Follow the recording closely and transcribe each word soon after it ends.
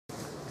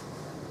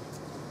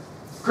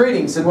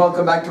Greetings and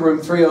welcome back to room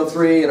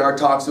 303 in our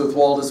talks with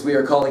Walt, as we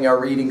are calling our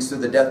readings through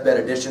the deathbed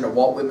edition of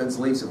Walt Whitman's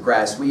Leaves of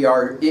Grass. We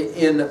are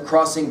in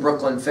Crossing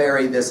Brooklyn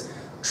Ferry, this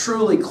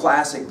truly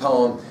classic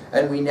poem,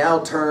 and we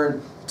now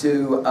turn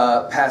to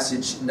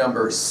passage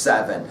number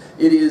 7.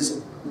 It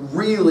is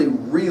really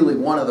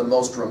one of the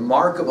most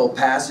remarkable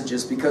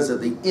passages because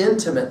of the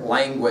intimate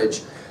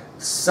language.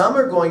 Some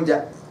are going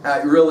to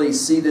really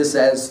see this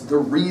as the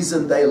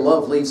reason they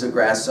love Leaves of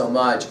Grass so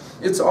much.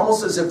 It's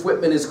almost as if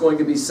Whitman is going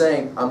to be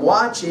saying, I'm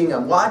watching,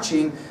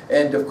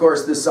 and of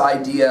course this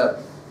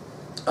idea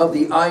of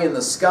the eye in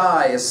the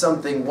sky as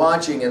something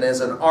watching, and as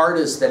an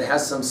artist that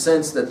has some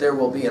sense that there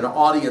will be an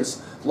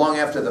audience long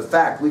after the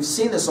fact. We've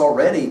seen this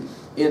already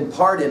in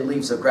part in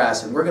Leaves of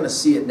Grass, and we're going to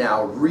see it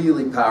now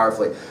really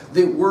powerfully.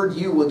 The word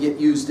you will get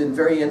used in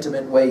very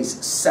intimate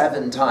ways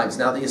 7 times.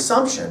 Now the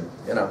assumption,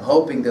 and I'm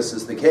hoping this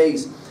is the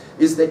case,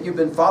 is that you've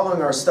been following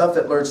our stuff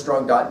at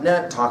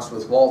LearnStrong.net, Talks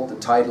with Walt, the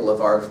title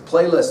of our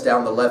playlist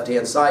down the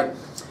left-hand side,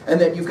 and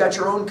that you've got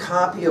your own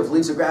copy of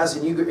Leaves of Grass,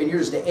 and you're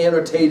just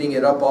annotating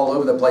it up all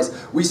over the place.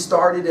 We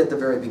started at the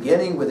very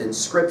beginning with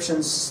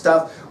inscriptions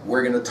stuff.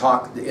 We're going to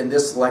talk in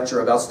this lecture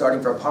about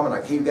starting from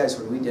Pomona. Hey, you guys,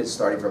 when we did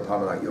starting from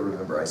Pomona, you'll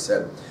remember I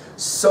said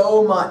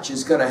so much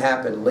is going to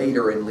happen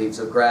later in Leaves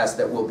of Grass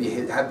that will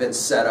have been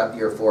set up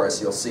here for us.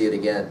 You'll see it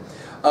again.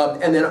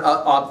 And then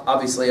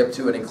obviously up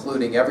to and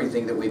including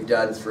everything that we've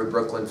done through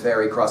Brooklyn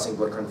Ferry, Crossing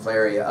Brooklyn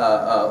Ferry,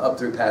 up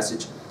through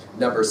passage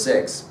number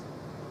 6.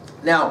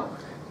 Now,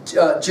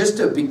 just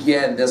to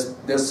begin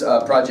this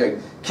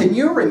project, can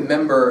you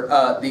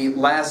remember the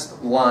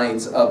last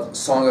lines of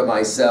Song of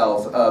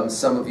Myself?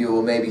 Some of you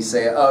will maybe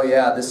say, oh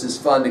yeah, this is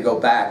fun to go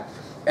back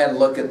and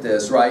look at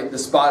this, right? The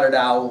spotted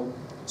owl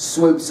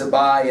swoops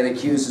by and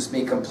accuses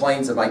me,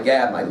 complains of my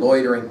gab, my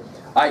loitering.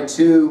 I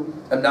too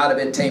am not a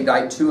bit tamed,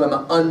 I too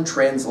am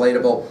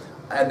untranslatable.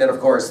 And then of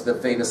course the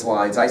famous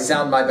lines, I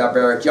sound my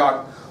barbaric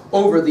yacht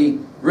over the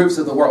roofs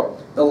of the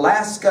world. The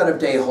last scud of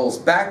day holds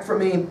back from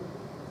me,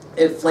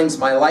 it flings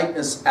my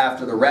lightness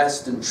after the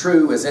rest, and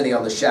true as any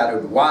on the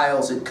shadowed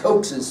wiles, it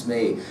coaxes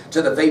me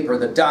to the vapor of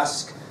the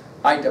dusk.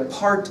 I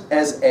depart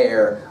as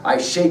air, I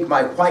shake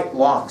my white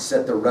locks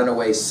at the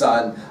runaway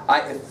sun,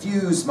 I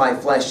effuse my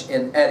flesh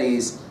in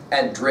eddies,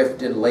 and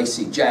drift in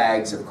lacy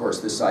jags. Of course,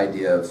 this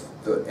idea of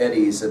the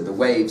eddies and the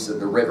waves of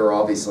the river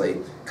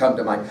obviously come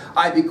to mind.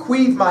 I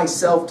bequeath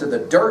myself to the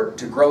dirt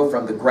to grow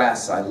from the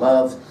grass I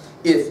love.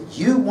 If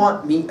you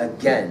want me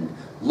again,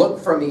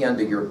 look for me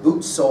under your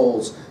boot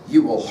soles.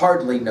 You will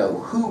hardly know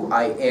who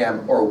I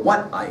am or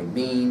what I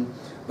mean,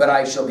 but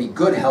I shall be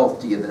good health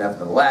to you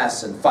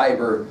nevertheless, and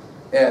filter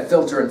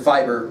and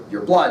fiber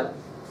your blood.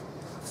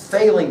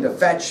 Failing to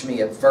fetch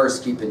me at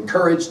first, keep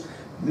encouraged.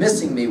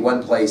 Missing me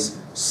one place,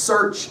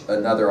 search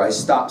another. I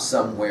stop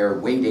somewhere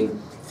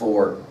waiting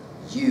for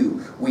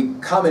you. We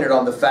commented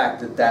on the fact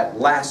that that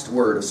last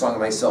word of Song of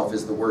Myself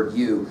is the word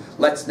you.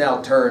 Let's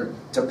now turn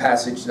to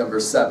passage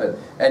number 7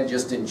 and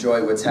just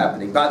enjoy what's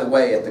happening. By the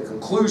way, at the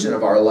conclusion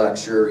of our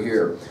lecture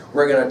here,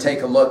 we're going to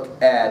take a look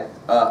at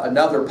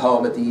another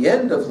poem at the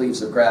end of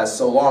Leaves of Grass,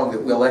 so long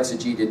that we'll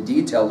exegete in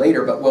detail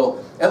later, but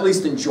we'll at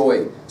least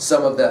enjoy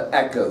some of the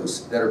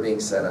echoes that are being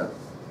set up.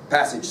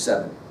 Passage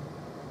 7.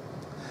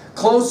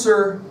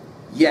 Closer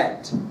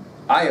yet,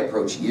 I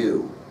approach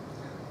you.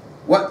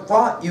 What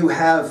thought you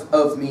have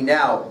of me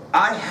now?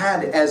 I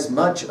had as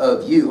much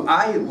of you.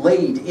 I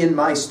laid in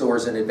my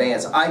stores in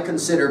advance. I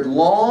considered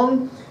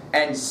long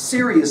and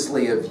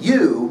seriously of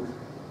you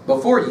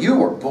before you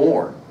were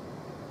born.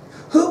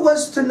 Who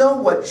was to know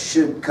what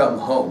should come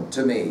home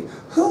to me?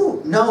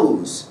 Who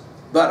knows?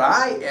 But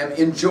I am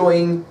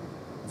enjoying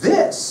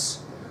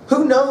this.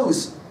 Who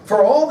knows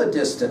for all the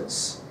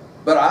distance?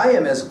 But I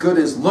am as good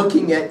as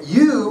looking at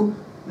you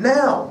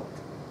now.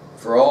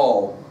 For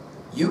all,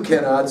 you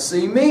cannot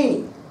see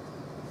me.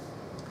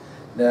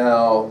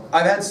 Now,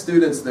 I've had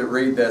students that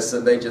read this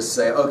and they just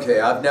say,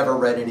 okay, I've never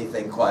read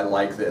anything quite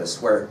like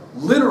this, where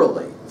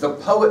literally the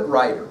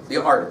poet-writer,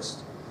 the artist,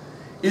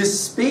 is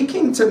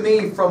speaking to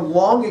me from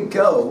long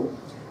ago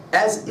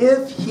as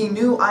if he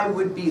knew I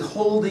would be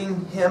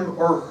holding him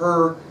or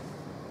her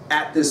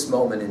at this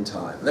moment in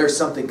time. There's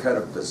something kind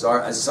of bizarre,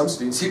 as some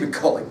students even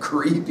call it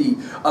creepy,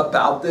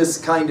 about this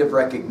kind of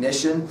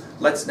recognition.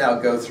 Let's now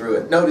go through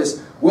it.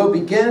 Notice, we'll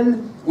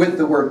begin with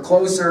the word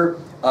closer.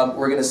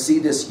 We're going to see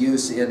this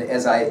use in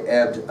As I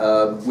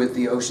Ebbed with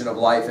the Ocean of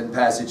Life in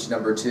passage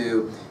number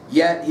 2.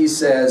 Yet, he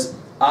says,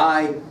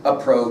 I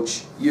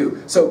approach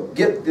you. So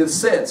get the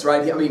sense,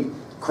 right? I mean,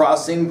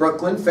 crossing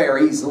Brooklyn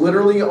Ferry, he's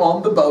literally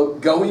on the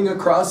boat going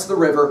across the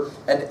river,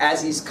 and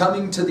as he's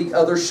coming to the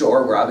other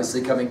shore, we're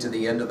obviously coming to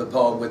the end of the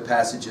poem with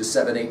passages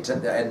 7, 8,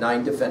 and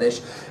 9 to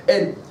finish,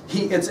 and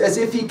it's as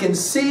if he can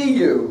see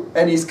you,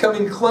 and he's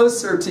coming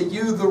closer to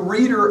you, the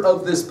reader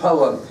of this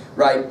poem,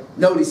 right?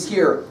 Notice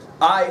here,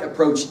 I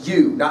approach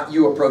you, not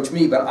you approach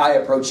me, but I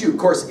approach you. Of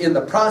course, in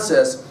the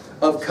process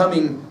of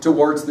coming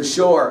towards the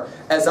shore.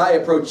 As I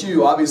approach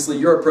you, obviously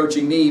you're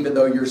approaching me even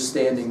though you're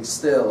standing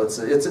still.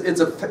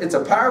 It's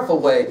a powerful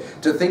way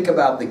to think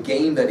about the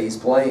game that he's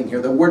playing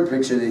here, the word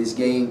picture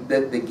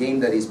that the game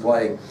that he's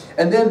playing.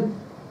 And then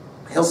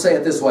he'll say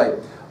it this way,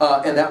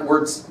 and that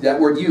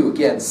word you,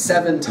 again,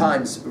 7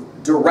 times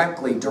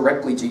directly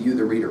to you,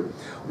 the reader.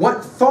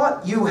 What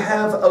thought you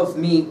have of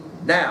me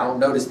now,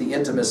 notice the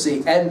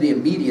intimacy and the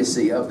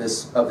immediacy of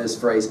this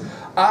phrase.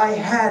 I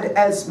had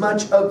as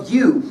much of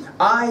you.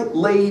 I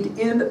laid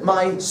in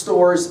my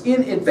stores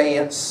in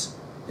advance.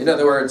 In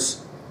other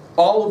words,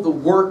 all of the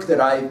work that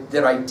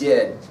I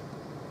did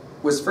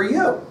was for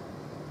you.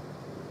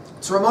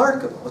 It's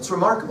remarkable. It's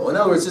remarkable. In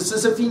other words, it's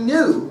as if he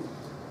knew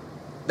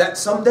that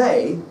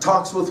someday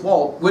Talks with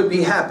Walt would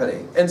be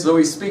happening. And so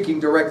he's speaking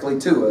directly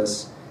to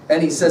us.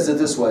 And he says it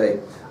this way.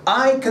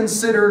 I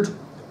considered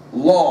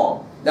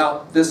long.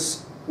 Now,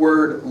 this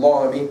word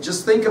long, I mean,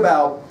 just think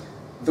about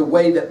the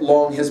way that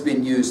long has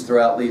been used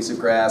throughout Leaves of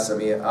Grass. I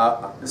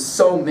mean,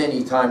 so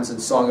many times in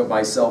Song of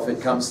Myself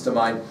it comes to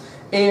mind.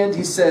 And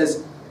he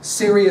says,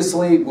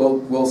 seriously,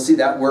 we'll see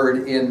that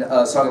word in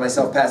Song of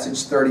Myself,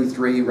 passage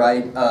 33,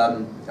 right?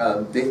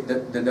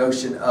 The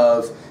notion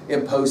of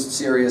imposed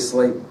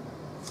seriously.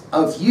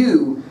 Of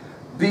you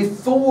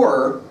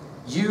before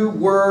you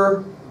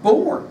were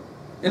born.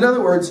 In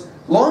other words,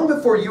 long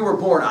before you were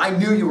born, I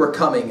knew you were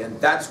coming, and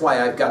that's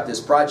why I've got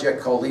this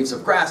project called Leaves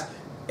of Grass,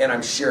 and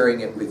I'm sharing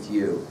it with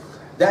you.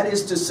 That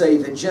is to say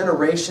that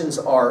generations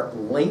are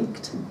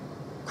linked,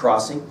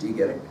 crossing, do you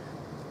get it?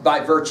 By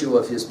virtue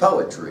of his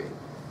poetry.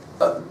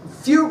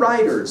 Few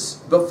writers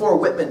before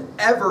Whitman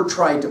ever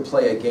tried to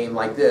play a game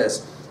like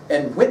this,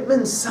 and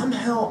Whitman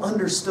somehow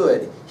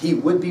understood he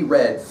would be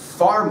read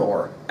far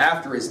more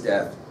after his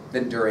death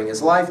than during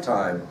his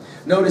lifetime.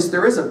 Notice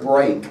there is a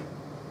break,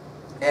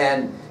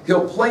 and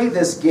he'll play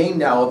this game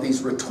now of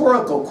these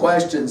rhetorical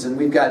questions, and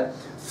we've got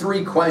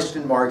 3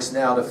 question marks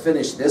now to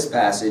finish this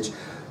passage.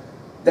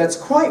 That's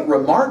quite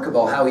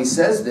remarkable how he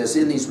says this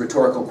in these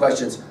rhetorical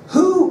questions.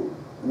 Who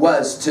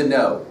was to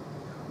know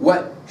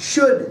what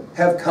should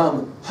have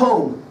come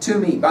home to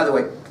me? By the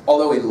way,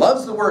 although he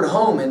loves the word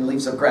home in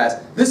Leaves of Grass,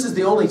 this is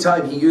the only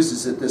time he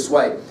uses it this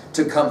way,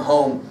 to come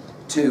home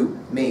to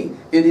me.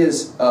 It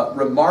is a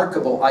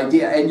remarkable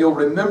idea, and you'll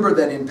remember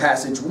that in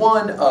passage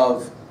 1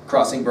 of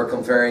Crossing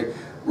Brooklyn Ferry,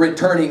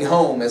 returning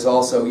home is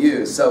also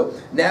used. So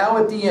now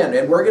at the end,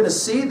 and we're going to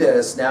see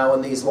this now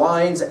in these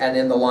lines and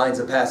in the lines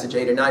of passage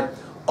 8 and 9,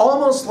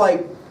 almost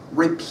like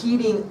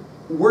repeating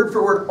word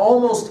for word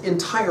almost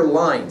entire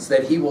lines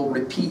that he will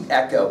repeat,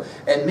 echo.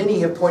 And many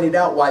have pointed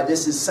out why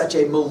this is such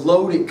a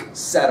melodic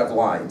set of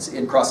lines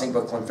in Crossing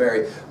Brooklyn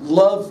Ferry.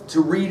 Love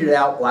to read it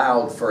out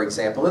loud, for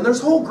example. And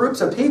there's whole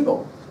groups of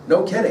people,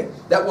 no kidding,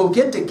 that will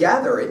get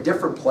together at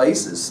different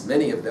places,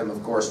 many of them,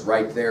 of course,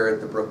 right there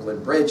at the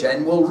Brooklyn Bridge,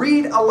 and will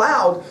read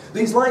aloud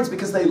these lines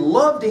because they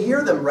love to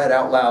hear them read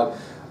out loud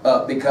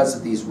because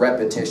of these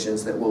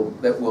repetitions that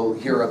we'll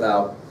hear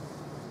about.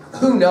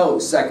 Who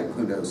knows? Second,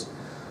 who knows?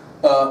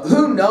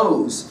 Who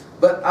knows?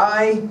 But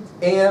I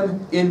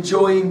am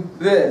enjoying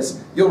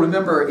this. You'll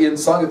remember in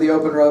Song of the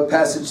Open Road,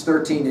 passage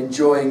 13,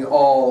 enjoying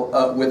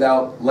all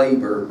without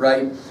labor,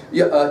 right?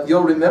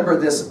 You'll remember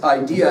this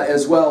idea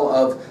as well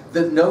of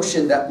the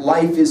notion that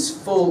life is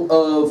full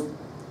of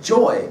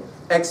joy,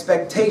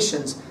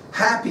 expectations,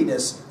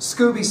 happiness,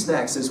 Scooby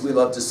snacks, as we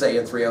love to say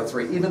in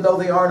 303, even though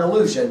they are an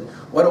illusion.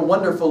 What a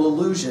wonderful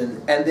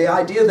illusion. And the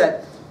idea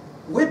that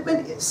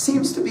Whitman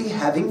seems to be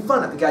having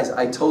fun. Guys,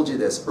 I told you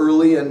this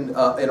early in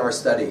our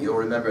study. You'll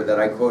remember that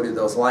I quoted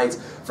those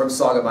lines from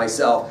Song of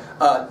Myself.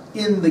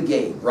 In the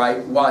game,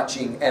 right?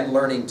 Watching and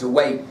learning to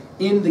wait.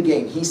 In the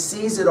game. He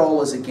sees it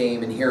all as a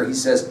game, and here he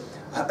says,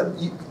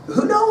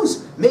 who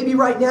knows? Maybe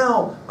right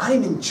now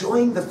I'm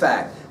enjoying the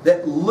fact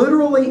that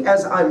literally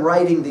as I'm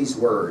writing these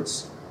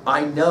words,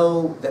 I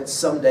know that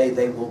someday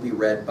they will be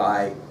read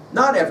by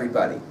not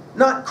everybody,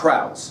 not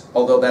crowds,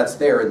 although that's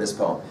there in this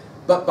poem,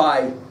 but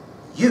by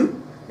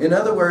you. In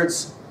other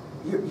words,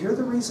 you're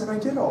the reason I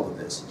did all of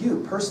this,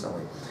 you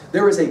personally.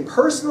 There is a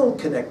personal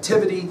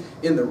connectivity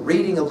in the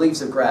reading of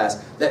Leaves of Grass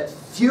that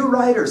few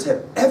writers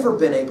have ever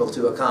been able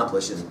to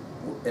accomplish,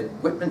 and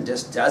Whitman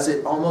just does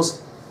it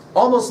almost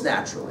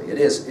naturally.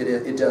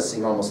 It does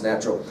seem almost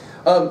natural.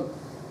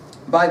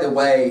 By the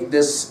way,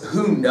 this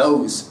Who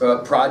Knows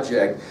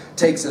project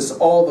takes us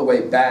all the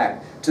way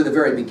back to the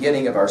very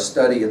beginning of our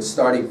study, and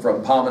starting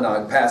from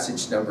Pomanog,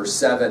 passage number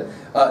 7.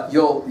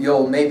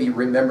 You'll maybe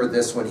remember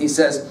this one. He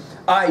says,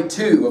 I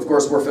too, of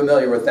course we're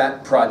familiar with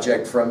that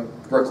project from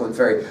Brooklyn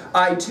Ferry,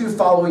 I too,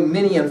 following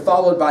many and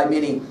followed by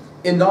many,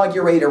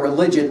 inaugurate a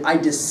religion. I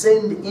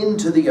descend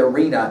into the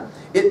arena.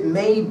 It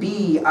may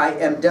be I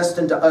am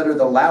destined to utter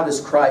the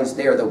loudest cries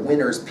there, the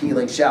winner's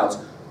pealing shouts.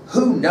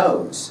 Who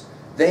knows?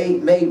 They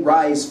may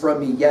rise from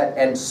me yet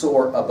and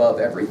soar above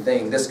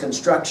everything. This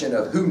construction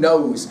of who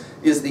knows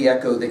is the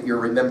echo that you're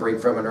remembering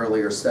from an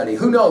earlier study.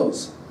 Who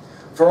knows?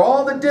 For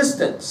all the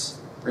distance,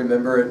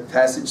 remember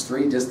passage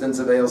 3, distance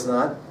avails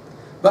not.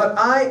 But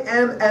I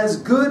am as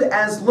good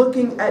as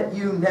looking at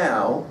you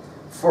now,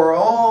 for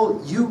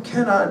all you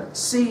cannot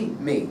see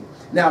me.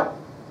 Now,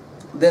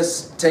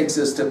 this takes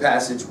us to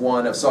passage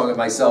 1 of Song of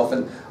Myself,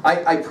 and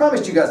I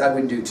promised you guys I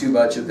wouldn't do too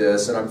much of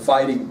this, and I'm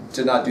fighting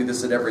to not do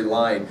this in every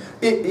line.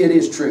 It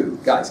is true,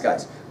 guys,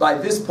 by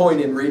this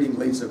point in reading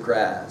Leaves of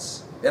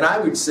Grass, and I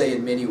would say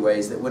in many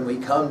ways that when we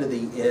come to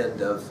the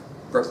end of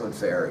Brooklyn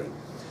Ferry,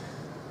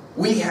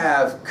 we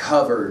have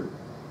covered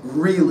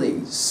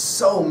really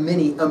so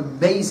many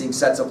amazing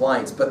sets of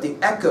lines, but the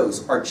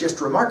echoes are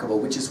just remarkable,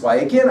 which is why,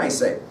 again, I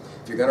say,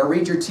 if you're going to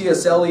read your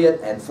T.S.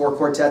 Eliot and Four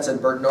Quartets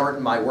and Bert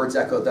Norton, my words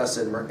echo thus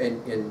in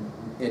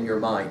your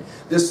mind.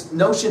 This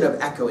notion of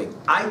echoing,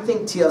 I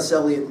think T.S.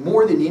 Eliot,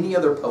 more than any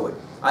other poet,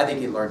 I think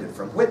he learned it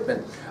from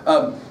Whitman.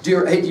 Do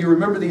you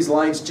remember these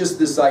lines? Just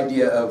this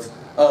idea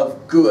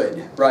of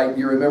good, right?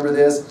 You remember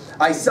this?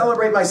 I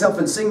celebrate myself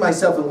and sing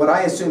myself, and what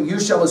I assume you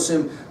shall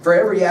assume, for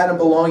every atom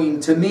belonging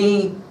to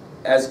me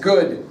as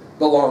good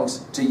belongs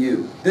to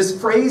you. This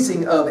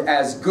phrasing of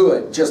as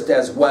good, just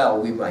as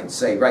well, we might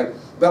say, right?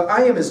 But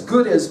I am as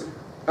good as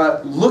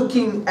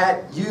looking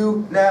at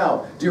you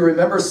now. Do you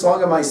remember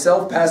Song of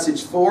Myself,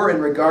 passage 4,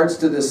 in regards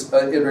to this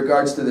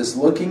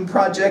looking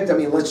project? I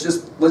mean, let's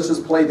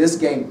just play this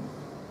game.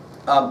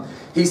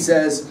 He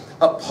says,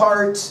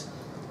 apart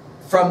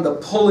from the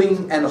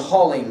pulling and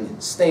hauling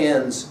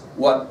stands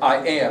what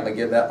I am.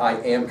 Again, that I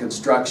am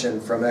construction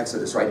from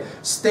Exodus, right?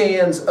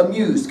 Stands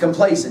amused,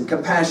 complacent,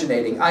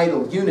 compassionating,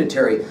 idle,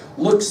 unitary,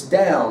 looks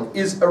down,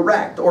 is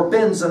erect, or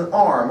bends an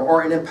arm,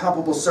 or an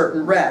impalpable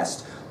certain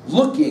rest,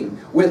 looking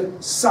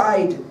with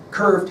side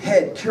curved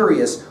head,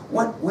 curious,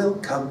 what will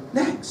come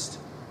next?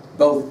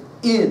 Both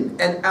in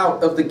and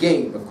out of the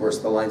game, of course,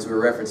 the lines we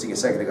were referencing a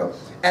second ago,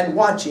 and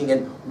watching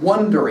and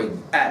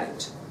wondering at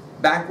it.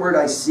 Backward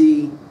I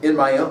see in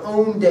my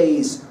own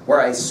days where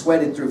I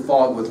sweated through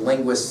fog with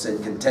linguists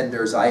and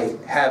contenders. I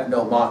have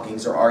no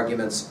mockings or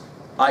arguments.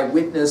 I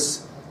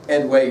witness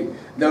and wait.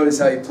 Notice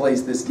how he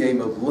plays this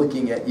game of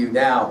looking at you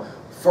now.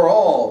 For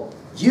all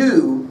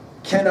you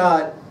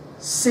cannot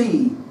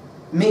see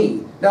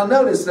me. Now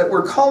notice that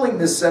we're calling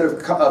this set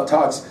of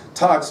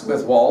talks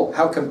with Walt.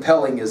 How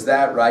compelling is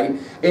that, right?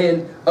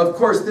 And of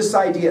course this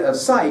idea of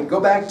sight, go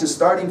back to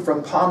starting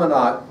from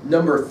Paumanok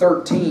number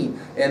 13,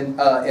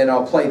 and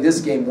I'll play this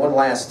game one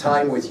last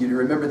time with you to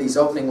remember these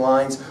opening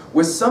lines.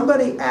 Was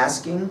somebody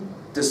asking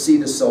to see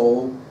the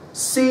soul?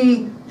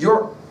 See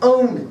your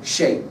own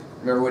shape.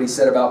 Remember what he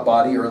said about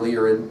body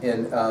earlier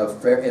in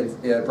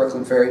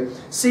Brooklyn Ferry?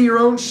 See your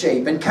own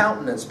shape and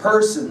countenance,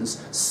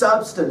 persons,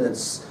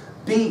 substance,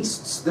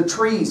 beasts, the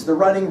trees, the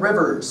running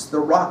rivers, the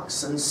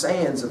rocks and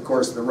sands. Of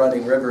course, the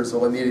running rivers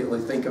will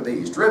immediately think of the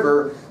East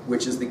River,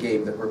 which is the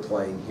game that we're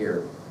playing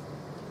here.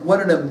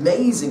 What an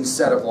amazing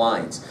set of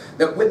lines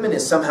that Whitman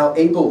is somehow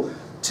able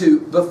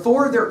to,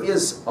 before there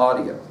is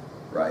audio,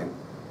 right?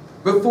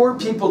 Before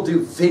people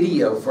do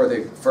video,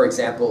 for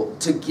example,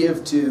 to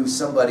give to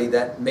somebody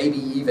that maybe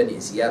even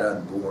is yet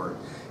unborn.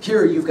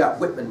 Here you've got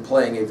Whitman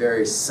playing a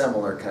very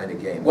similar kind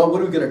of game. Well,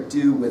 what are we going to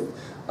do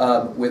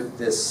with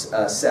this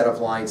set of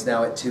lines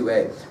now at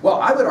 2A? Well,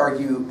 I would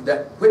argue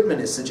that Whitman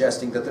is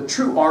suggesting that the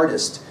true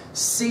artist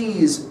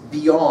sees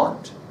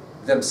beyond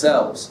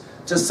themselves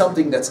to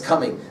something that's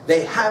coming.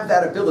 They have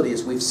that ability,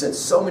 as we've said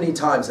so many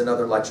times in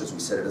other lectures. We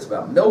said this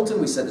about Milton,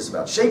 we said this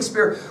about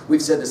Shakespeare,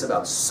 we've said this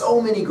about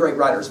so many great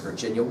writers.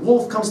 Virginia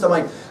Woolf comes to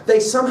mind. They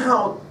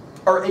somehow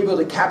are able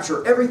to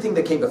capture everything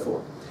that came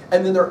before.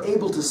 And then they're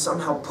able to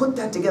somehow put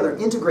that together,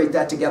 integrate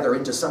that together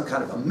into some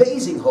kind of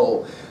amazing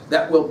whole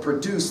that will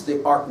produce the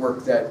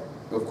artwork that,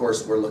 of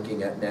course, we're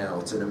looking at now.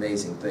 It's an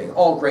amazing thing.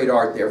 All great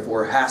art,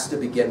 therefore, has to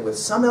begin with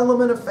some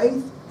element of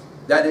faith.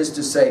 That is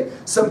to say,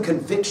 some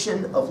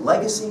conviction of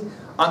legacy.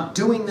 I'm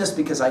doing this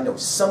because I know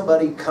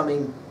somebody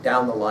coming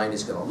down the line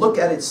is going to look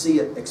at it, see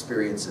it,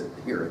 experience it,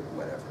 hear it,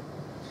 whatever.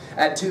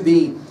 At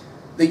 2B,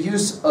 the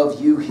use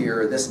of you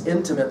here, this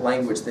intimate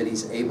language that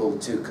he's able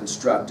to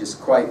construct is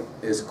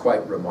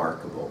quite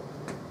remarkable.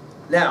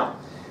 Now,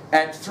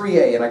 at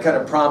 3A, and I kind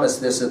of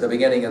promised this at the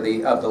beginning of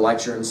the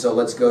lecture, and so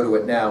let's go to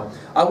it now.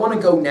 I want to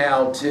go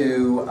now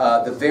to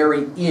the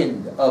very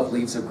end of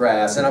Leaves of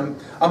Grass, and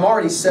I'm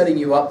already setting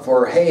you up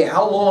for, hey,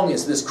 how long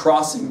is this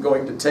crossing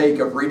going to take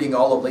of reading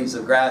all of Leaves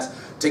of Grass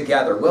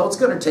together? Well, it's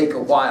going to take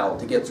a while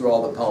to get through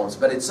all the poems,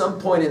 but at some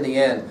point in the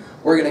end,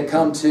 we're going to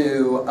come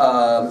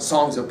to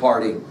Songs of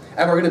Parting,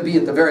 and we're going to be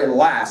at the very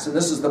last, and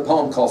this is the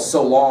poem called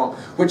So Long,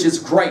 which is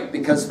great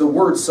because the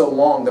word so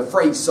long, the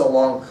phrase so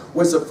long,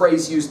 was a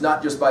phrase used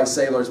not just by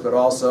sailors, but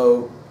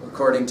also,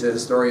 according to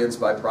historians,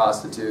 by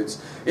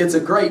prostitutes. It's a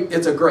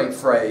great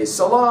phrase,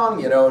 so long,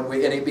 you know,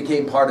 and it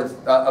became a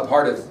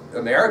part of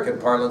American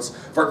parlance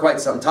for quite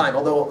some time,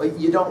 although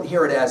you don't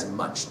hear it as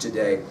much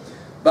today.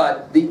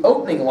 But the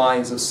opening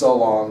lines of So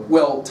Long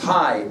will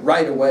tie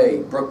right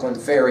away Brooklyn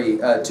Ferry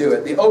to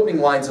it. The opening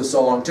lines of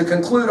So Long. To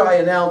conclude, I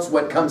announce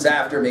what comes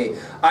after me.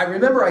 I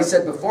remember I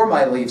said before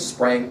my leaves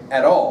sprang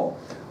at all,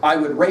 I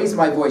would raise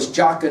my voice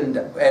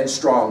jocund and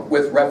strong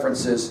with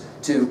references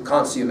to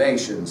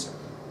consummations.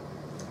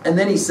 And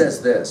then he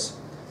says this,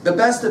 the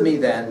best of me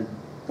then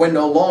when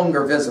no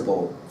longer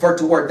visible, for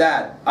toward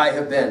that I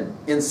have been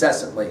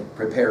incessantly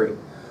preparing.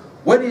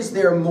 What is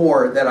there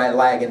more that I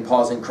lag and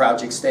pause and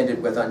crouch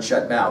extended with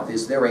unshut mouth?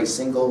 Is there a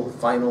single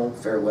final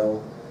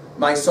farewell?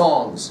 My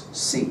songs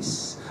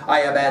cease.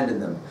 I abandon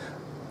them.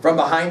 From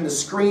behind the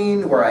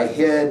screen where I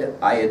hid,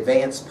 I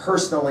advance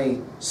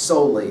personally,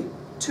 solely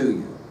to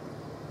you.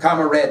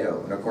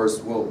 Camaretto, and of course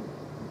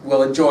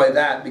we'll enjoy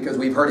that because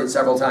we've heard it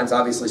several times,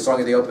 obviously, Song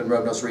of the Open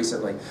Road most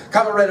recently.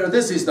 Camaretto,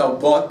 this is no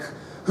book.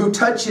 Who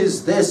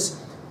touches this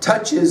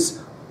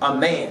touches a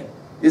man.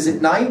 Is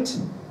it night?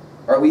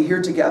 Are we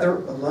here together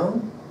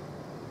alone?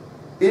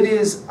 It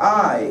is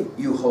I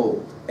you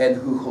hold, and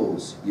who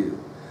holds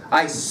you.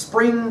 I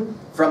spring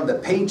from the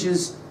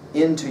pages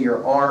into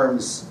your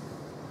arms.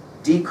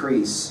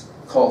 Decrease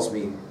calls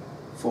me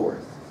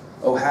forth.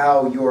 Oh,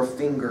 how your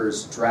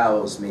fingers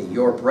drowse me.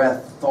 Your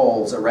breath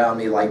falls around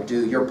me like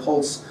dew. Your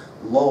pulse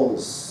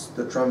lulls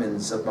the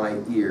drummings of my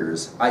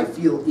ears. I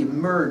feel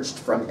emerged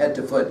from head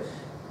to foot.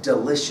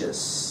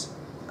 Delicious.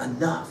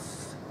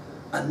 Enough.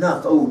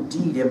 Enough, oh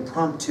deed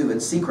impromptu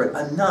and secret.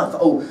 Enough,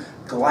 oh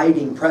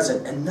gliding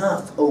present.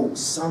 Enough, oh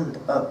summed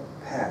up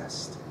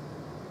past.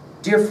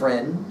 Dear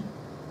friend,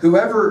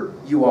 whoever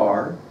you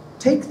are,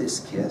 take this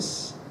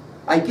kiss.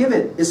 I give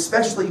it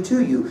especially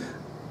to you.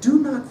 Do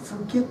not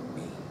forget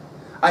me.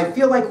 I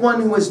feel like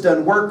one who has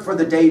done work for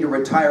the day to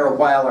retire a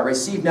while. I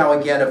receive now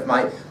again of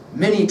my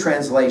many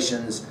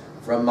translations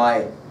from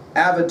my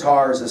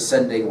avatars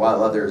ascending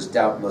while others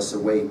doubtless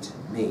await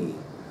me.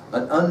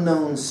 An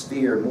unknown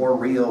sphere more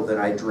real than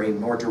I dream,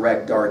 more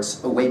direct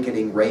darts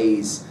awakening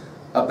rays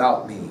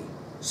about me.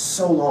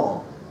 So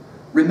long.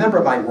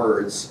 Remember my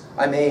words.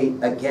 I may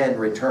again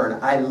return.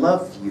 I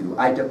love you.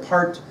 I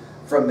depart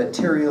from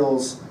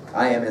materials.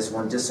 I am as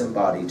one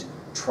disembodied,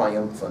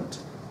 triumphant,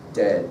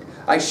 dead.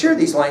 I share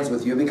these lines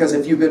with you because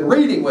if you've been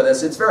reading with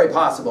us, it's very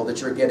possible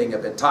that you're getting a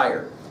bit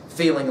tired,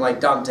 feeling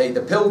like Dante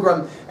the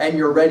Pilgrim, and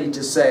you're ready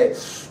to say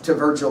to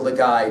Virgil the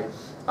guide,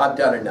 I've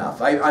done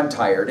enough. I'm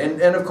tired.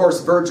 And of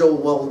course, Virgil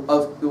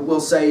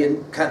will say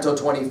in Canto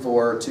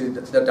 24 to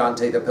the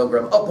Dante the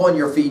Pilgrim, up on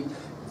your feet.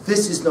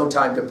 This is no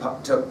time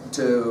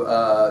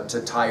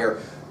to tire.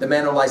 The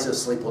man who lies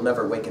asleep will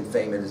never waken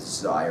fame and his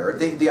desire.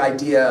 The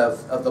idea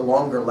of the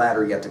longer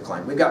ladder yet to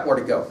climb. We've got more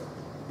to go.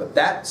 But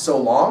that so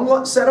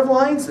long set of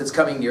lines that's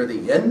coming near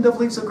the end of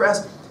Leaves of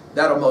Grass,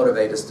 that'll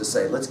motivate us to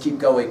say, let's keep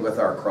going with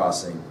our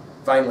crossing.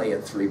 Finally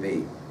at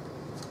 3B.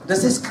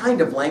 Does this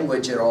kind of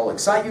language at all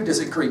excite you? Does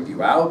it creep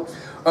you out?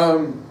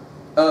 And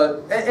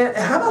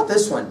how about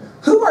this one?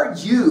 Who are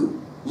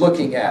you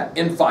looking at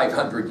in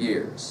 500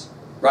 years?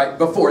 Right?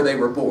 Before they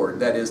were born,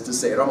 that is to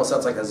say. It almost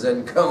sounds like a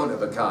Zen koan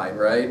of a kind,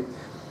 right?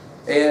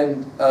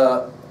 And,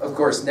 of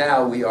course,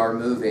 now we are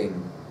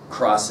moving,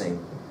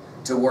 crossing,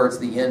 towards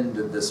the end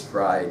of this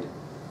ride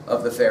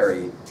of the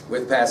ferry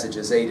with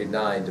passages 8 and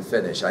 9 to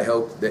finish. I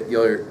hope that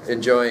you're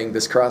enjoying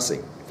this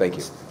crossing. Thank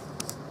you.